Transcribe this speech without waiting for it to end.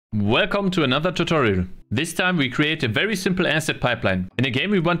Welcome to another tutorial. This time we create a very simple asset pipeline. In a game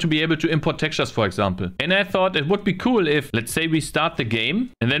we want to be able to import textures, for example. And I thought it would be cool if, let's say we start the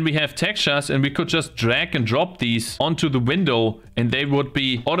game and then we have textures and we could just drag and drop these onto the window and they would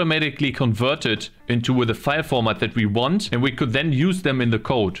be automatically converted into the file format that we want, and we could then use them in the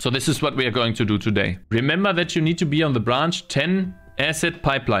code. So this is what we are going to do today. Remember that you need to be on the branch 10 asset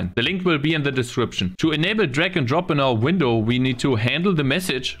pipeline. The link will be in the description. To enable drag and drop in our window, we need to handle the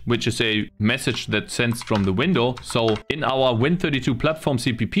message, which is a message that sends from the window. So in our Win32 platform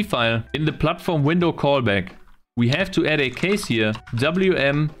CPP file, in the platform window callback, we have to add a case here,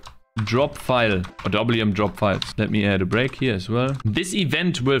 WM drop file or WM drop files. Let me add a break here as well. This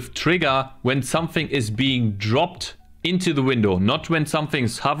event will trigger when something is being dropped into the window, not when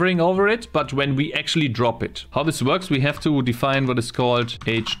something's hovering over it, but when we actually drop it. How this works, we have to define what is called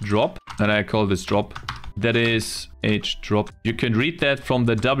hdrop, and I call this drop. That is hdrop. You can read that from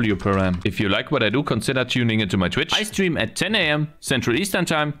the W param. If you like what I do, consider tuning into my Twitch. I stream at 10 AM Central Eastern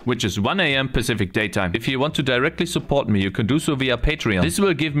Time, which is 1 AM Pacific Daytime. If you want to directly support me, you can do so via Patreon. This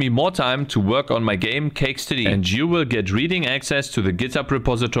will give me more time to work on my game Cakes to D, and you will get reading access to the GitHub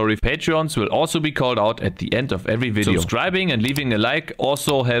repository. Patreons will also be called out at the end of every video. Subscribing and leaving a like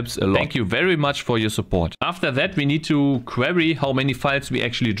also helps a lot. Thank you very much for your support. After that, we need to query how many files we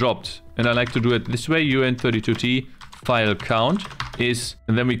actually dropped. And I like to do it this way. UN32T file count is,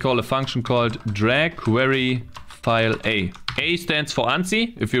 and then we call a function called drag query file A. A stands for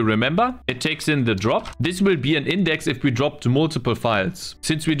ANSI, if you remember. It takes in the drop. This will be an index if we dropped multiple files.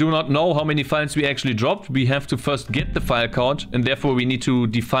 Since we do not know how many files we actually dropped, we have to first get the file count, and therefore we need to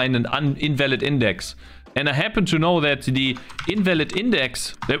define an invalid index. And I happen to know that the invalid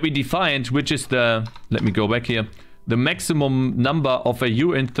index that we defined, which is the, let me go back here, the maximum number of a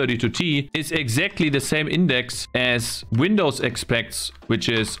UN32T is exactly the same index as Windows expects, which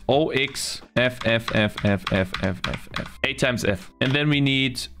is OXFFFFFFF. A times F. And then we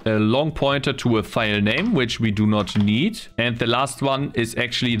need a long pointer to a file name, which we do not need. And the last one is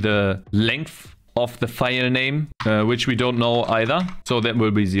actually the length of the file name, which we don't know either. So that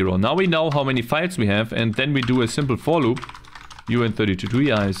will be 0. Now we know how many files we have, and then we do a simple for loop.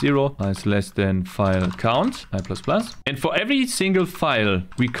 UN32 I is 0, I is less than file count, I plus plus. And for every single file,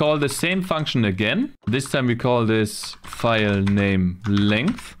 we call the same function again. This time we call this file name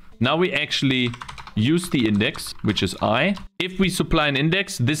length. Now we actually use the index, which is I. If we supply an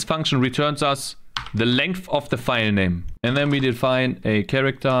index, this function returns us the length of the file name. And then we define a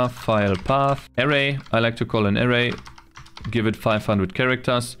character file path array. I like to call an array, give it 500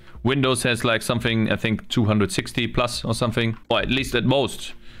 characters. Windows has like something, I think 260 plus or something, or at least at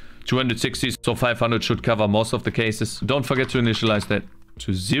most 260. So 500 should cover most of the cases. Don't forget to initialize that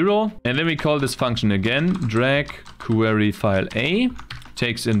to 0. And then we call this function again, drag query file A.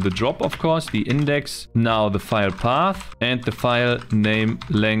 Takes in the drop, of course, the index, now the file path, and the file name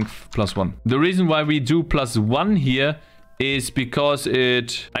length plus 1. The reason why we do plus 1 here is because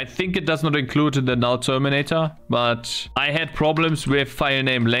I think it does not include the null terminator, but I had problems with file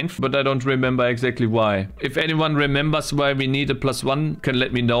name length, but I don't remember exactly why. If anyone remembers why we need a plus 1, can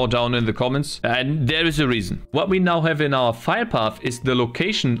let me know down in the comments. And there is a reason. What we now have in our file path is the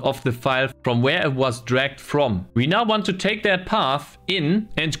location of the file from where it was dragged from. We now want to take that path in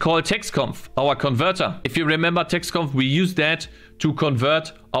and call textconf, our converter. If you remember textconf, we used that to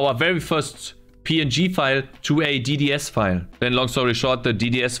convert our very first PNG file to a DDS file. Then long story short, the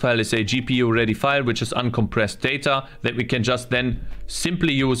DDS file is a GPU ready file, which is uncompressed data that we can just then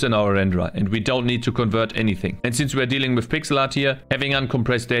simply use in our renderer, and we don't need to convert anything. And since we're dealing with pixel art here, having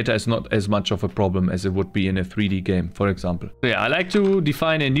uncompressed data is not as much of a problem as it would be in a 3D game, for example. So yeah, I like to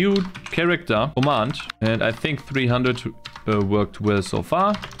define a new character command, and I think 300 worked well so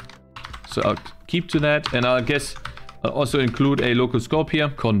far. So I'll keep to that, and I guess I'll also include a local scope here.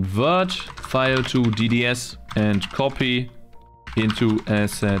 Convert file to DDS and copy into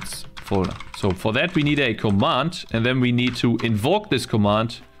assets folder. So for that we need a command, and then we need to invoke this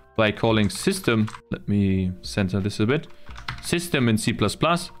command by calling system. Let me center this a bit. System in C++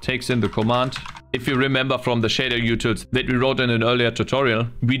 takes in the command. If you remember from the shader utils that we wrote in an earlier tutorial,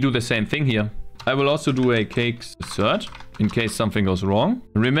 we do the same thing here. I will also do a cakes assert in case something goes wrong.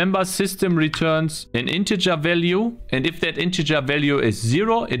 Remember, system returns an integer value, and if that integer value is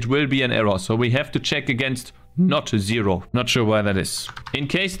 0, it will be an error. So we have to check against not 0. Not sure why that is. In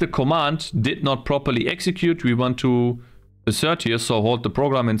case the command did not properly execute, we want to assert here. So hold the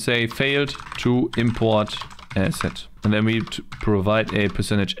program and say failed to import asset. And then we provide a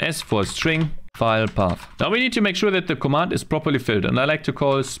 %s for a string file path. Now we need to make sure that the command is properly filled, and I like to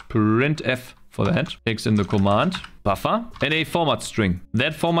call printf for that. Takes in the command buffer and a format string.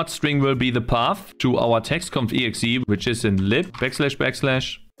 That format string will be the path to our textconf.exe, which is in lib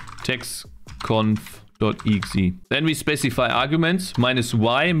 /textconf.exe. Then we specify arguments.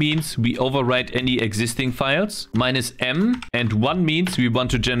 -y means we overwrite any existing files. -m and 1 means we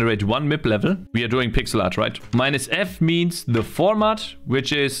want to generate one MIP level. We are doing pixel art, right? -f means the format,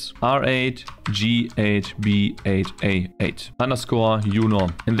 which is R8, G8, B8, A8 underscore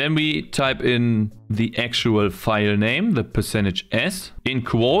unorm. And then we type in the actual file name, the %s in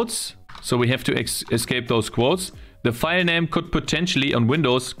quotes. So we have to escape those quotes. The file name could potentially on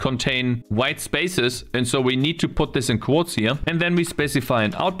Windows contain white spaces, and so we need to put this in quotes here. And then we specify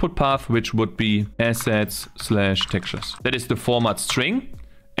an output path, which would be assets/textures. That is the format string.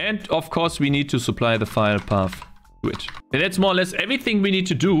 And of course, we need to supply the file path to it. And that's more or less everything we need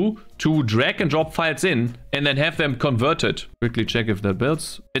to do to drag and drop files in and then have them converted. Quickly check if that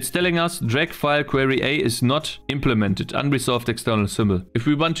builds. It's telling us drag file query A is not implemented, unresolved external symbol. If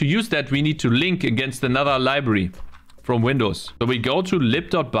we want to use that, we need to link against another library from Windows. So we go to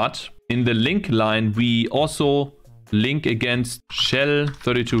lib.bat. In the link line, we also link against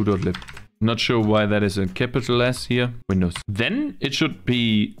shell32.lib. Not sure why that is a capital S here. Windows. Then it should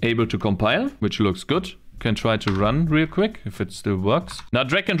be able to compile, which looks good. Can try to run real quick if it still works. Now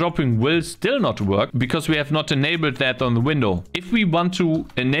drag and dropping will still not work because we have not enabled that on the window. If we want to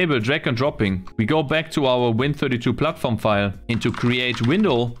enable drag and dropping, we go back to our Win32 platform file into create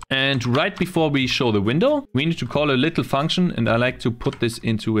window, and right before we show the window, we need to call a little function, and I like to put this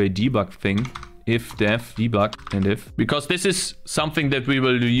into a debug thing. If def debug and if, because this is something that we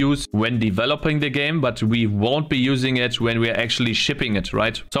will use when developing the game, but we won't be using it when we are actually shipping it,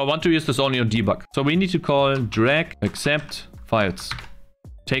 right? So I want to use this only on debug. So we need to call drag accept files.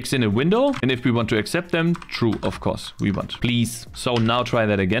 Takes in a window, and if we want to accept them, true, of course, we want. Please. So now try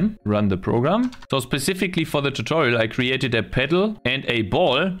that again. Run the program. So specifically for the tutorial, I created a pedal and a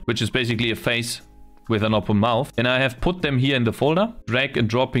ball, which is basically a face with an open mouth. And I have put them here in the folder, drag and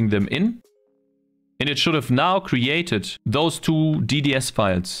dropping them in. And it should have now created those two DDS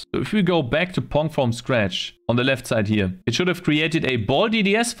files. So if we go back to Pong from scratch on the left side here, it should have created a ball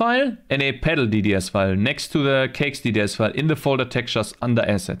DDS file and a pedal DDS file next to the cakes DDS file in the folder textures under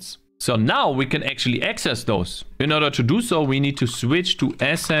assets. So now we can actually access those. In order to do so, we need to switch to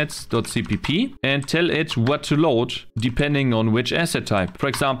assets.cpp and tell it what to load depending on which asset type. For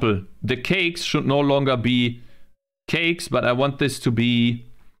example, the cakes should no longer be cakes, but I want this to be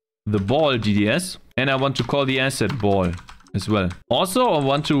the ball DDS, and I want to call the asset ball as well. Also, I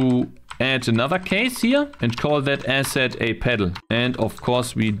want to add another case here and call that asset a pedal. And of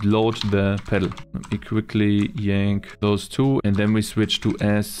course, we load the pedal. Let me quickly yank those two, and then we switch to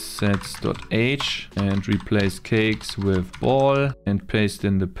assets.h and replace cakes with ball and paste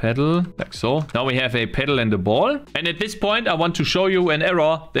in the pedal like so. Now we have a pedal and a ball. And at this point, I want to show you an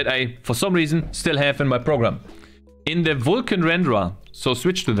error that I, for some reason, still have in my program. In the Vulkan renderer, so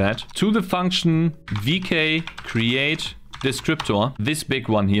switch to that, to the function vk create descriptor, this big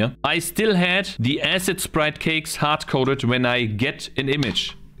one here, I still had the asset sprite cakes hard-coded when I get an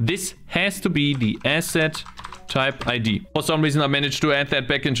image. This has to be the asset type ID. For some reason, I managed to add that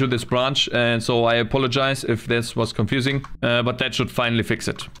back into this branch, and so I apologize if this was confusing, but that should finally fix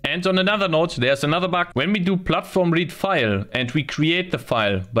it. And on another note, there's another bug. When we do platform read file and we create the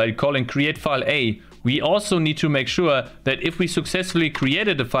file by calling create file A, we also need to make sure that if we successfully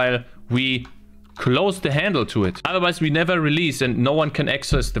created a file, we close the handle to it. Otherwise, we never release and no one can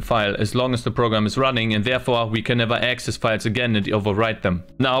access the file as long as the program is running, and therefore we can never access files again and overwrite them.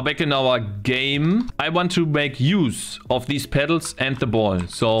 Now, back in our game, I want to make use of these pedals and the ball.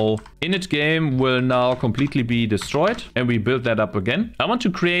 So init game will now completely be destroyed, and we build that up again. I want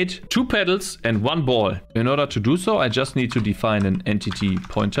to create 2 pedals and 1 ball. In order to do so, I just need to define an entity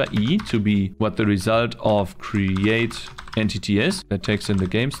pointer E to be what the result of create entity is. That takes in the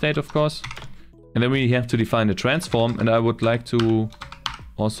game state, of course. And then we have to define a transform, and I would like to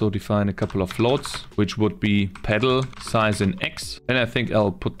also define a couple of floats, which would be pedal size in X. And I think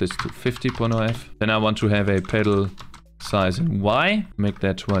I'll put this to 50.0f. Then I want to have a pedal size in Y, make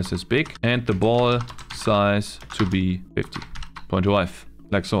that twice as big, and the ball size to be 50.0f.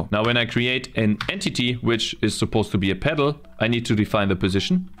 Like so. Now, when I create an entity, which is supposed to be a pedal, I need to define the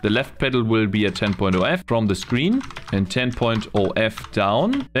position. The left pedal will be at 10.0f from the screen and 10.0f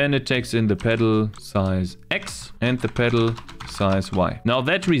down. Then it takes in the pedal size X and the pedal size Y. Now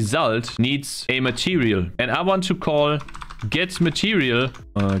that result needs a material, and I want to call get material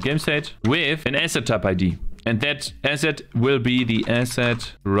game state with an asset type ID. And that asset will be the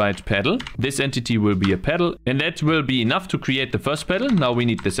asset right pedal. This entity will be a pedal, and that will be enough to create the first pedal. Now we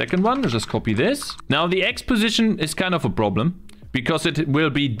need the second one. Let's just copy this. Now the X position is kind of a problem, because it will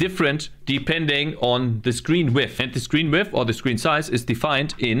be different depending on the screen width. And the screen width or the screen size is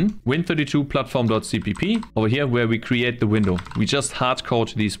defined in win32 platform.cpp over here where we create the window. We just hard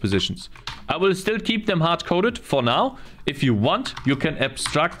code these positions. I will still keep them hard coded for now. If you want, you can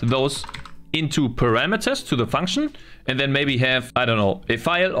abstract those into parameters to the function and then maybe have, I don't know, a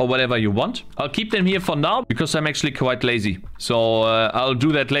file or whatever you want. I'll keep them here for now because I'm actually quite lazy. So I'll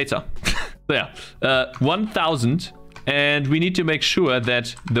do that later. So yeah, 1000. And we need to make sure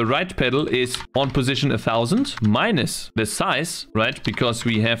that the right pedal is on position 1000 minus the size, right? Because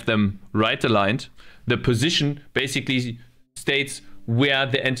we have them right aligned. The position basically states where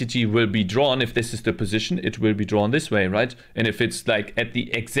the entity will be drawn. If this is the position, it will be drawn this way, right? And if it's like at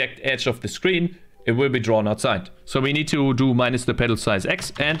the exact edge of the screen, it will be drawn outside. So we need to do minus the pedal size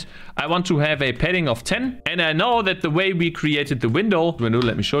X, and I want to have a padding of 10. And I know that the way we created the window,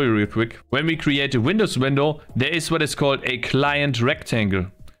 let me show you real quick. When we create a Windows window, there is what is called a client rectangle.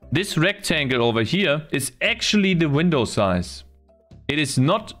 This rectangle over here is actually the window size. It is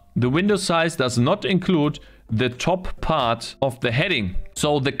not, the window size does not include the top part of the heading.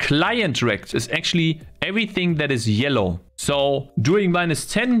 So the client rect is actually everything that is yellow. So doing minus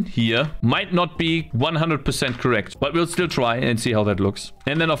 10 here might not be 100% correct, but we'll still try and see how that looks.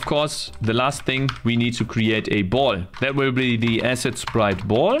 And then of course, the last thing, we need to create a ball. That will be the Aseprite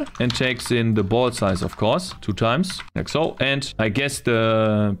ball and takes in the ball size, of course, 2 times, like so. And I guess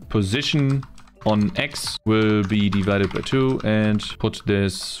the position on X will be divided by 2 and put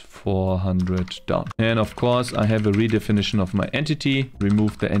this 400 down. And of course, I have a redefinition of my entity.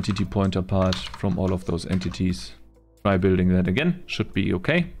 Remove the entity pointer part from all of those entities. Try building that again. Should be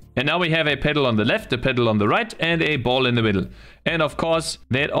okay. And now we have a pedal on the left, a pedal on the right, and a ball in the middle. And of course,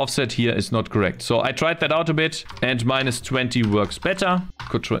 that offset here is not correct. So I tried that out a bit, and minus 20 works better.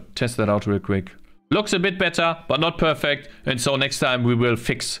 Could test that out real quick. Looks a bit better, but not perfect. And so next time we will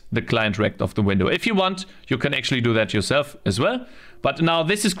fix the client rect of the window. If you want, you can actually do that yourself as well. But now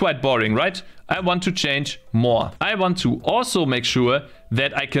this is quite boring, right? I want to change more. I want to also make sure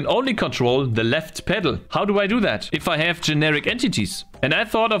that I can only control the left pedal. How do I do that? If I have generic entities. And I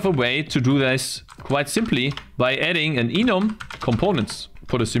thought of a way to do this quite simply by adding an enum components.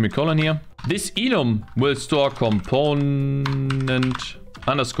 Put a semicolon here. This enum will store component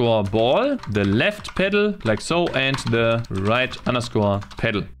underscore ball, the left pedal, like so, and the right underscore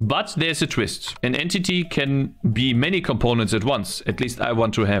pedal. But there's a twist. An entity can be many components at once. At least I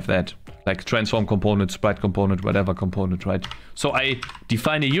want to have that. Like transform component, sprite component, whatever component, right? So I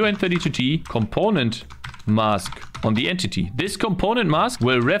define a UN32T component mask on the entity. This component mask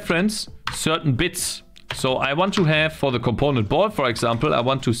will reference certain bits. So I want to have, for the component ball, for example, I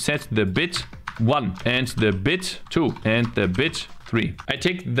want to set the bit 1 and the bit 2 and the bit 3. I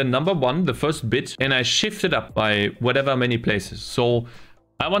take the number 1, the first bit, and I shift it up by whatever many places. So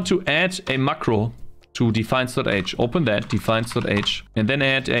I want to add a macro to defines.h. Open that, defines.h, and then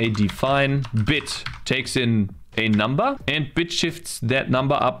add a define bit. Takes in a number and bit shifts that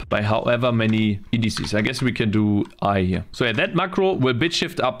number up by however many indices. I guess we can do I here. So yeah, that macro will bit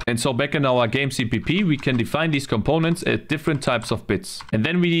shift up. And so back in our game CPP, we can define these components at different types of bits. And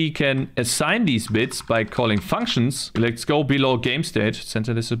then we can assign these bits by calling functions. Let's go below game state,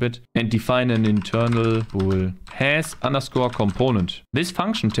 center this a bit, and define an internal bool has underscore component. This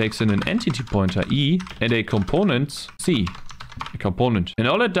function takes in an entity pointer E and a component C. A component. And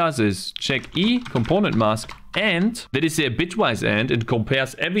all it does is check E component mask and that is a bitwise and it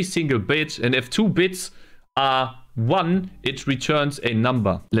compares every single bit, and if 2 bits are 1, it returns a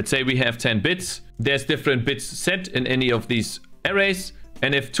number. Let's say we have 10 bits. There's different bits set in any of these arrays,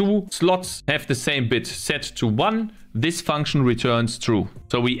 and if 2 slots have the same bit set to 1, this function returns true.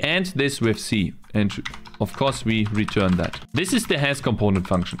 So we AND this with C, and of course we return that. This is the has component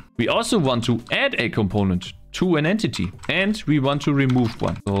function. We also want to add a component to an entity, and we want to remove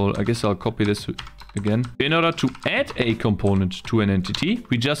one. So I guess I'll copy this again. In order to add a component to an entity,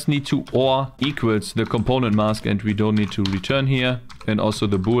 we just need to OR equals the component mask, and we don't need to return here. And also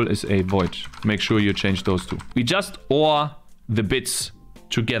the bool is a void. Make sure you change those 2. We just OR the bits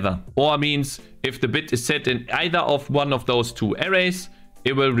together. OR means if the bit is set in either of one of those 2 arrays,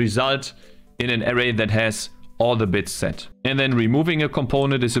 it will result in an array that has all the bits set. And then removing a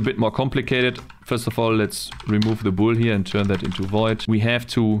component is a bit more complicated. First of all, let's remove the bool here and turn that into void. We have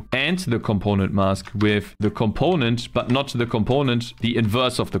to AND the component mask with the component, but not the component, the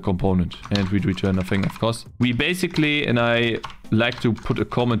inverse of the component. And we'd return nothing, of course. We basically, and I like to put a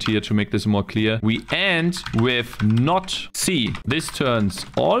comment here to make this more clear. We AND with not C. This turns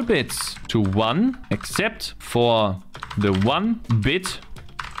all bits to 1 except for the 1 bit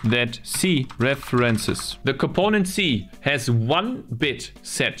that C references. The component C has 1 bit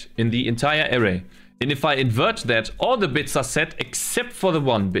set in the entire array. And if I invert that, all the bits are set except for the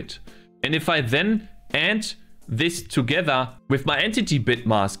 1 bit. And if I then AND this together with my entity bit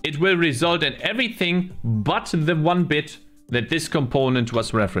mask, it will result in everything but the 1 bit that this component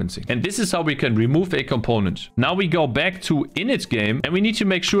was referencing. And this is how we can remove a component. Now we go back to init game and we need to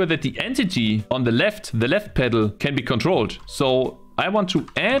make sure that the entity on the left pedal can be controlled. So I want to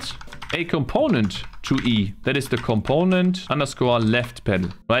add a component to E. That is the component underscore left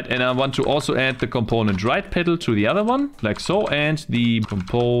pedal, right? And I want to also add the component right pedal to the other one, like so, and the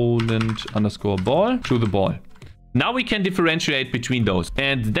component underscore ball to the ball. Now we can differentiate between those.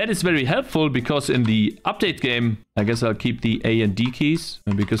 And that is very helpful because in the update game, I guess I'll keep the A and D keys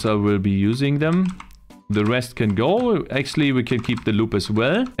because I will be using them. The rest can go. Actually, we can keep the loop as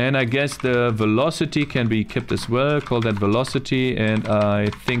well. And I guess the velocity can be kept as well. Call that velocity. And I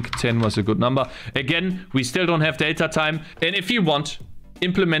think 10 was a good number. Again, we still don't have delta time. And if you want,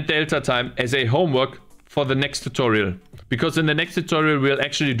 implement delta time as a homework for the next tutorial. Because in the next tutorial, we'll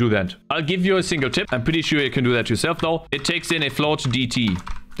actually do that. I'll give you a single tip. I'm pretty sure you can do that yourself though. It takes in a float DT,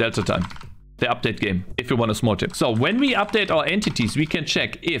 delta time. The update game, if you want a small tip. So when we update our entities, we can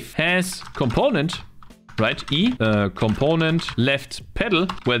check if has component, right, E, component left pedal.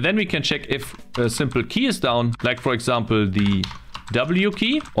 Well, then we can check if a simple key is down, like for example, the W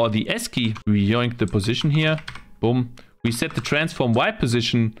key or the S key. We yoink the position here, boom. We set the transform Y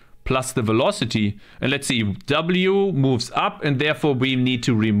position plus the velocity. And let's see, W moves up and therefore we need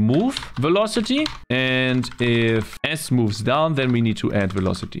to remove velocity. And if S moves down, then we need to add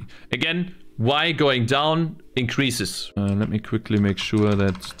velocity. Again, Y going down increases. Let me quickly make sure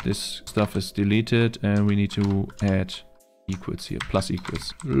that this stuff is deleted and we need to add equals here, plus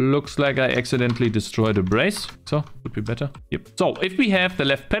equals. Looks like I accidentally destroyed a brace. So, would be better. Yep. So, if we have the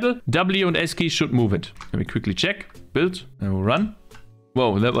left pedal, W and S key should move it. Let me quickly check. Build. And we'll run.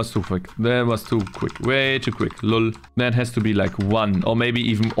 Whoa, that was too quick. That was too quick. Way too quick. Lol. That has to be like 1 or maybe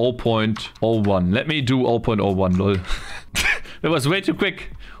even 0.01. Let me do 0.01, lol. That was way too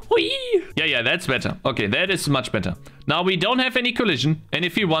quick. Whee! Yeah, that's better. Okay, that is much better. Now we don't have any collision. And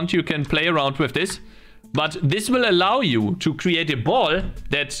if you want, you can play around with this. But this will allow you to create a ball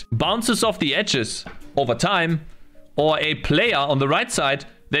that bounces off the edges over time. Or a player on the right side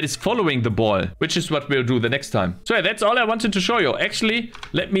that is following the ball, which is what we'll do the next time. So yeah, that's all I wanted to show you. Actually,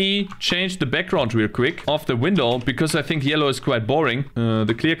 let me change the background real quick of the window because I think yellow is quite boring.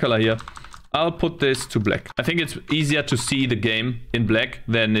 The clear color here. I'll put this to black. I think it's easier to see the game in black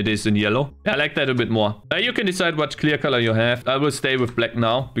than it is in yellow. Yeah, I like that a bit more. You can decide what clear color you have. I will stay with black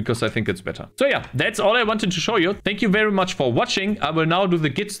now because I think it's better. So yeah, that's all I wanted to show you. Thank you very much for watching. I will now do the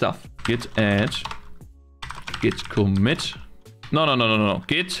git stuff. Git add, git commit. No.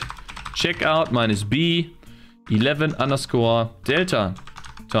 Git checkout minus B 11 underscore delta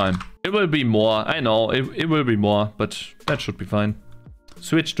time. It will be more. I know it will be more, but that should be fine.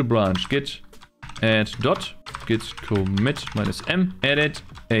 Switch to branch. Git add dot git commit minus M. Edit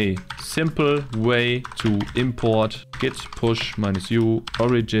a simple way to import git push minus U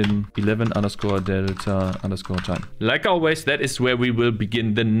origin 11 underscore delta underscore time. Like always, that is where we will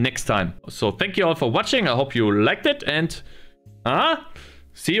begin the next time. So thank you all for watching. I hope you liked it and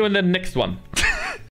see you in the next one.